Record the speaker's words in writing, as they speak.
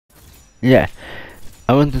Yeah,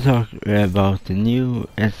 I want to talk about the new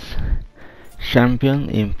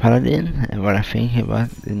champion in Paladin and what I think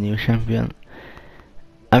about the new champion.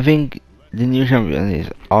 I think the new champion is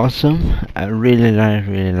awesome. I really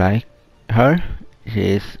like her. She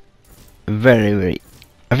is very,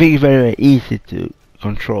 I think it's very easy to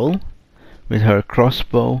control with her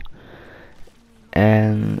crossbow,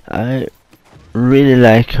 and I really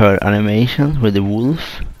like her animation with the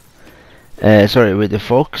wolf. Sorry, with the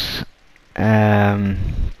fox. Um,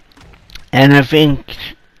 and I think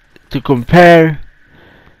to compare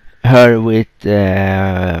her with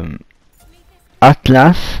Atlas,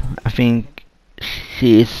 I think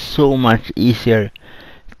she is so much easier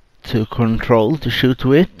to control, to shoot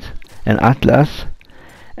with, than Atlas,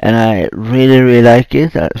 and I really like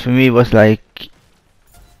it. For me, it was like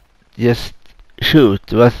just shoot.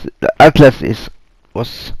 Atlas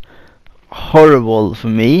was horrible for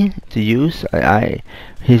me to use.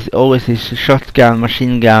 His shotgun,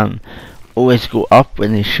 machine gun, always go up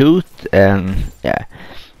when he shoot, and yeah.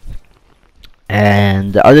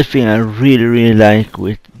 And the other thing I really like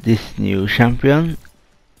with this new champion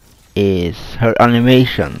is her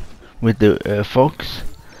animation with the fox,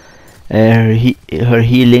 her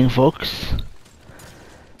healing fox,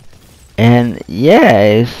 and yeah,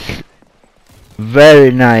 it's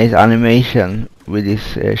very nice animation with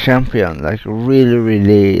this champion. Like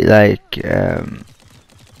really like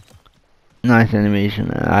nice animation.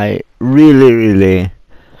 I really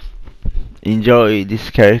enjoy this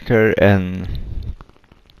character, and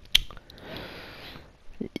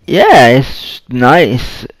yeah, it's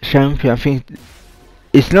nice champion. I think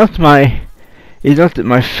it's not my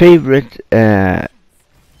favorite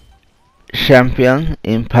champion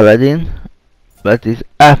in Paladin, but it's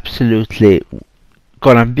absolutely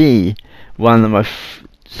gonna be one of my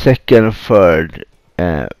second or third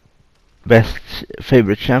best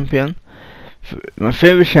favorite champion. My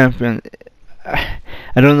favorite champion, I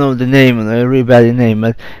don't know the name, and I really bad the name,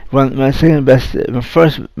 but my second best,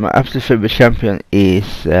 my absolute favorite champion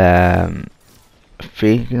is I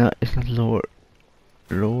think no, it's not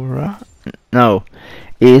Laura. No,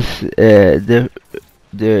 is the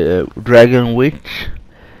Dragon Witch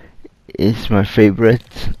is my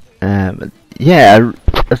favorite. But yeah,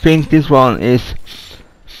 I think this one is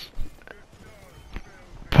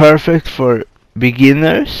perfect for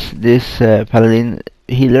beginners. This Paladin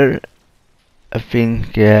healer, I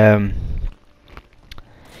think, is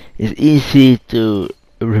easy to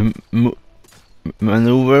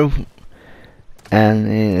maneuver, and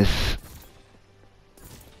it's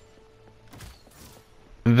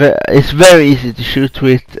very easy to shoot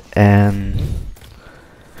with, and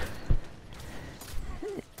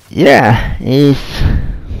yeah,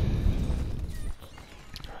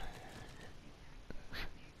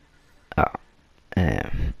 uh,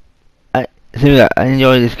 um, I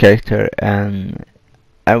enjoy this character, and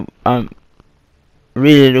I'm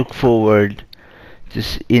really look forward to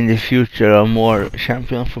in the future a more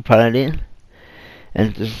champion for Paladin,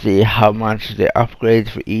 and to see how much they upgrade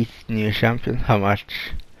for each new champion, how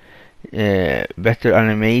much better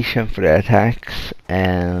animation for the attacks,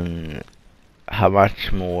 and how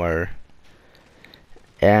much more.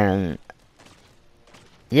 And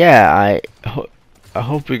yeah, I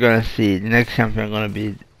hope we're gonna see the next champion gonna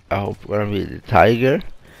be. I hope gonna be the tiger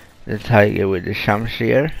with the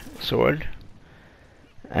shamshir sword.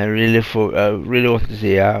 I really want to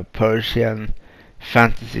see a Persian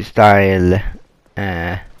fantasy style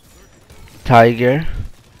tiger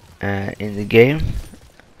in the game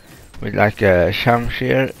with like a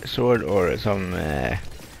shamshir sword or some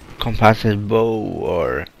composite bow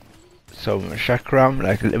or some chakram,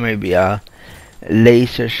 like maybe a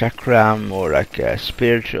laser chakram or like a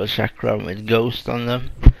spiritual chakram with ghost on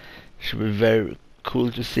them. Should be very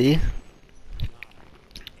cool to see.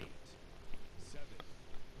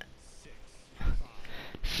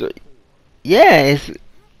 So yeah,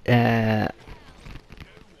 it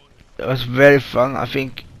was very fun. I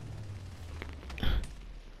think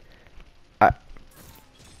I,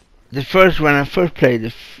 when I first played the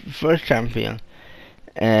first champion,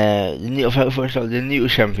 first of the new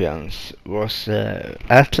champions was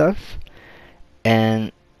Atlas,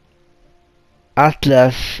 and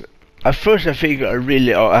Atlas. At first I figured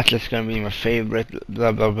Atlas is gonna be my favorite,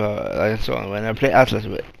 blah blah blah, and so on. When I play Atlas,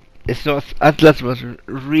 it's not. Atlas was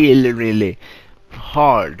really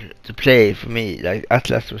hard to play for me. Like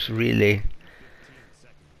Atlas was really.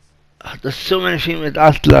 There's so many things with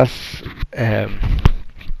Atlas. I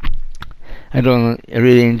don't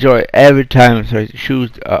really enjoy. Every time I try to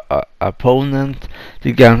shoot a opponent,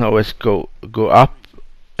 the gun always go up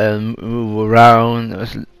and move around.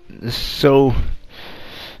 It's so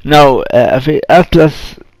No, I think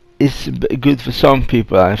Atlas is good for some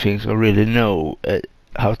people. I think who really know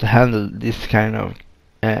how to handle this kind of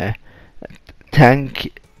uh,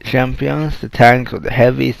 tank champions, the tanks or the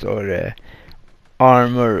heavies or the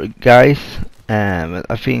armor guys.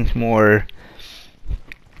 I think more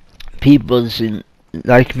people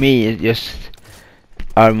like me just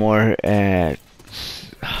are more.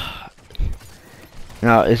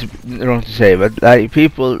 No, it's wrong to say, but like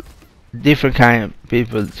people, different kind of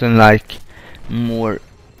people, don't like more,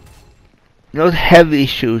 not heavy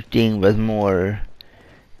shooting, but more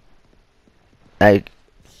like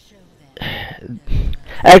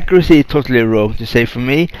accuracy. Totally wrong to say for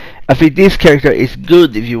me. I think this character is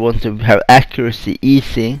good if you want to have accuracy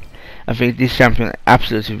easy. I think this champion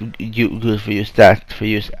absolutely good for use that, for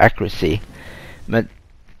use accuracy. But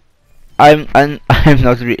I'm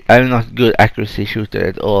not good accuracy shooter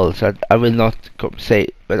at all, so I will not say.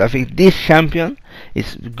 But I think this champion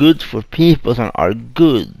is good for people that are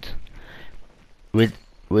good with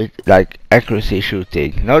like accuracy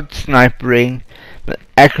shooting, not snipering, but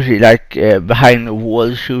accuracy like behind the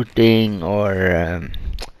wall shooting or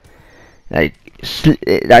like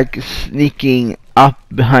like sneaking up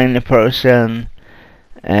behind a person.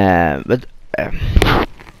 But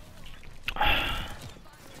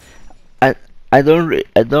I I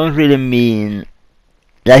don't really mean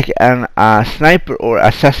like an sniper or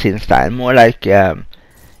assassin style, more like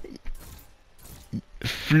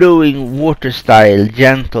flowing water style,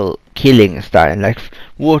 gentle killing style, like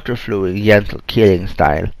water flowing gentle killing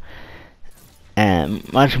style,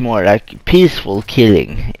 and much more like peaceful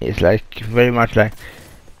killing. It's like very much like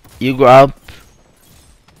you go up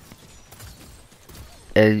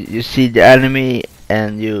and you see the enemy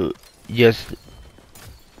and you just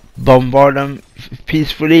bombard them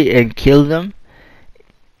peacefully and kill them,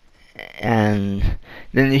 and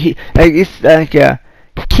then like it's like a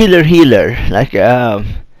killer healer, like a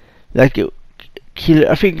killer.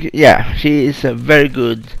 I think yeah, she is a very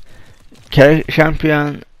good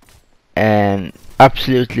champion, and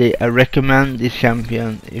absolutely I recommend this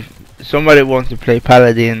champion if somebody wants to play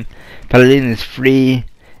Paladin. Paladin is free.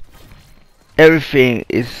 Everything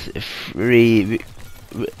is free.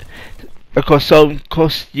 Because some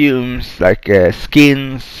costumes like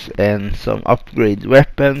skins and some upgrade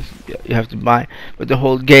weapons you have to buy, but the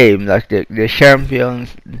whole game, like the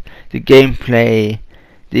champions, the gameplay,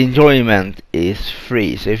 the enjoyment is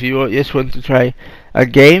free. So if you just want to try a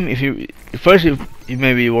game, if you first you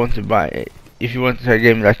maybe want to buy, if you want to try a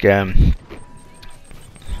game like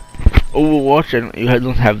Overwatch and you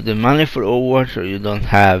don't have the money for Overwatch, or you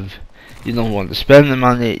don't want to spend the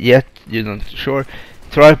money yet, you're not sure,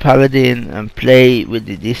 try Paladin and play with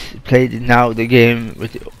the game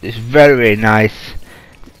with this very nice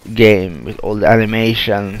game with all the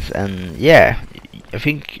animations. And yeah, I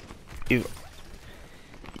think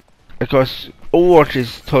because Overwatch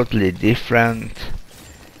is totally different.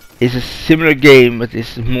 It's a similar game, but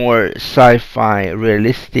it's more sci-fi,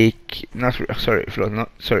 realistic. Not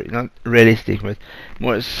not realistic, but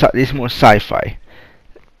it's more sci-fi,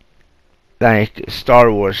 like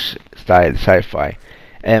Star Wars style sci-fi.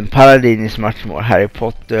 And Paladin is much more Harry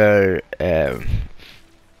Potter,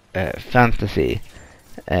 fantasy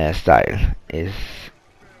style. It's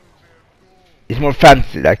more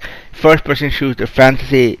fantasy, like first-person shooter,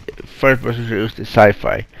 fantasy, first-person shooter,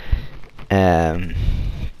 sci-fi, um,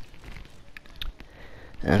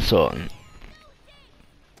 and so on.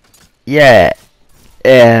 Yeah,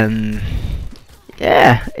 and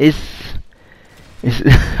yeah, it's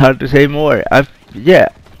hard to say more. Yeah,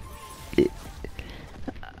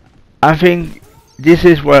 I think this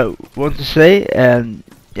is what I want to say, and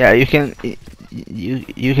yeah, you can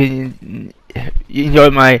enjoy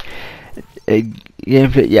my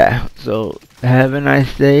gameplay. Yeah, so have a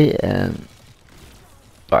nice day and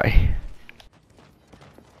bye.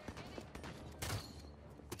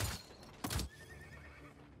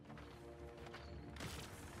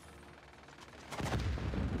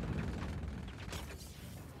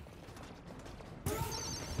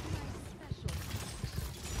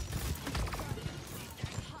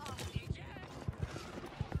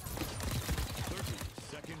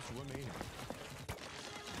 Remaining.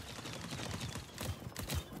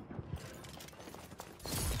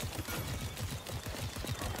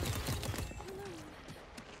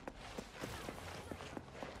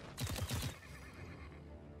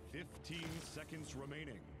 15 seconds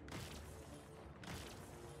remaining.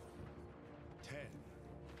 10,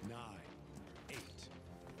 9, 8,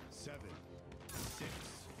 7, 6,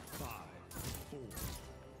 5, 4,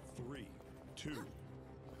 3, 2,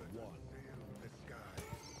 1.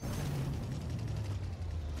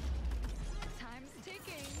 Time's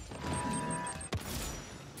ticking.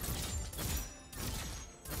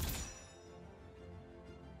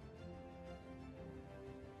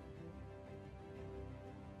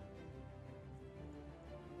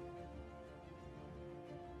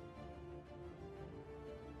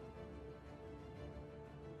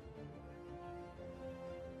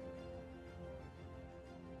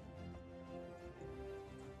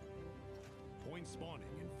 Spawning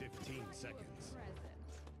in 15 seconds.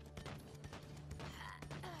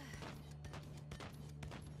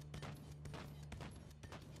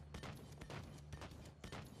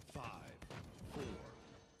 Five, four,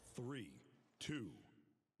 three, two,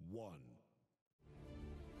 one.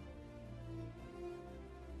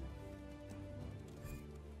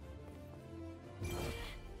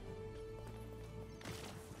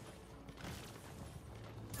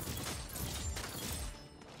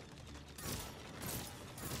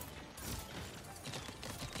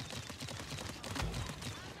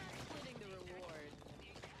 Splitting the reward.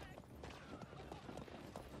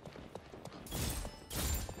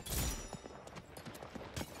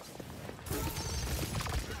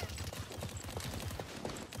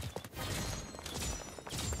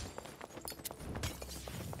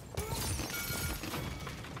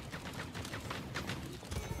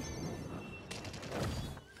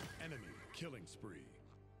 Enemy killing spree.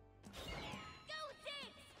 Go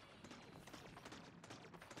Six!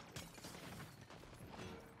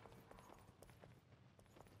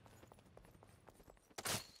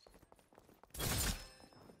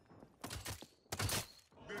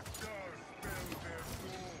 The stars spell their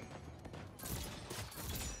doom.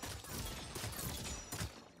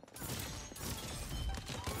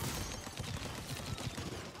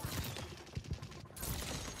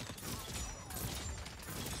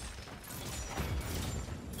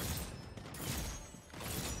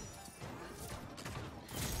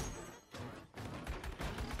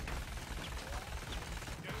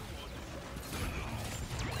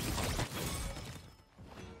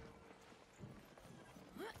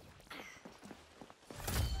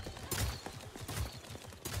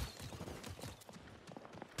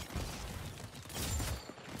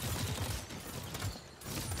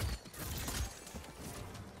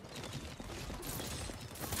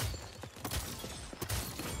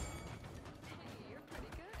 Hey, you're pretty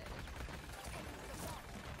good.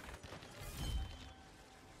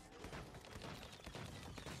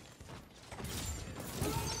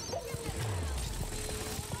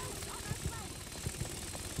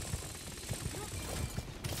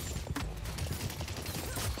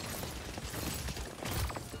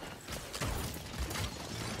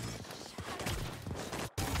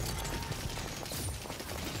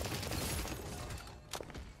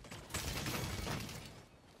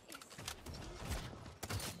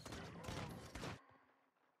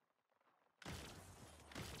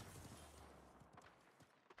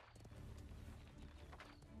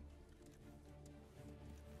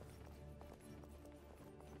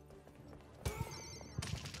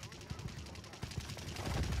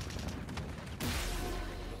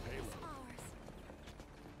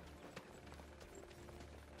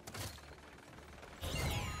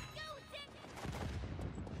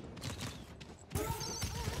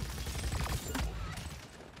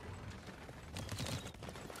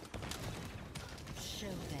 Show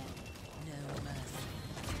them no mercy.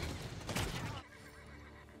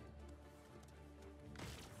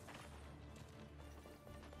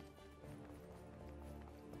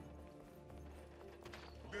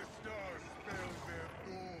 The stars spell their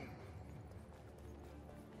doom.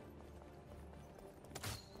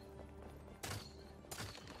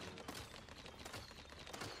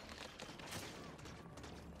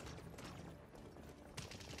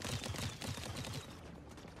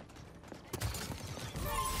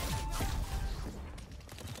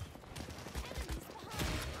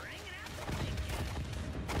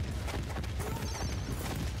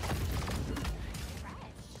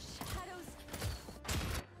 Shadows.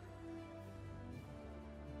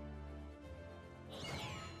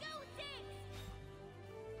 Go Six!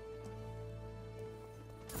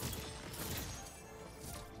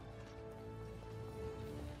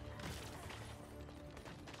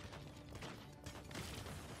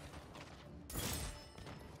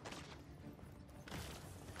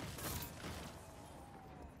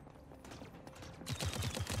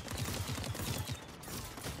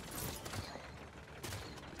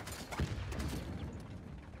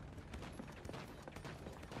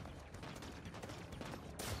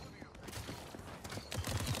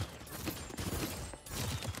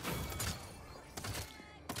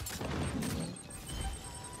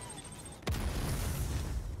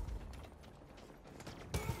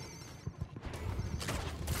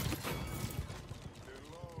 The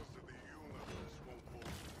laws of the universe won't hold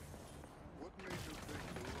you. What made you think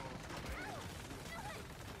the laws of the universe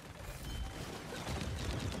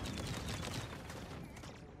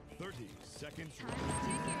would? 30 seconds. Time's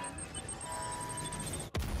ticking.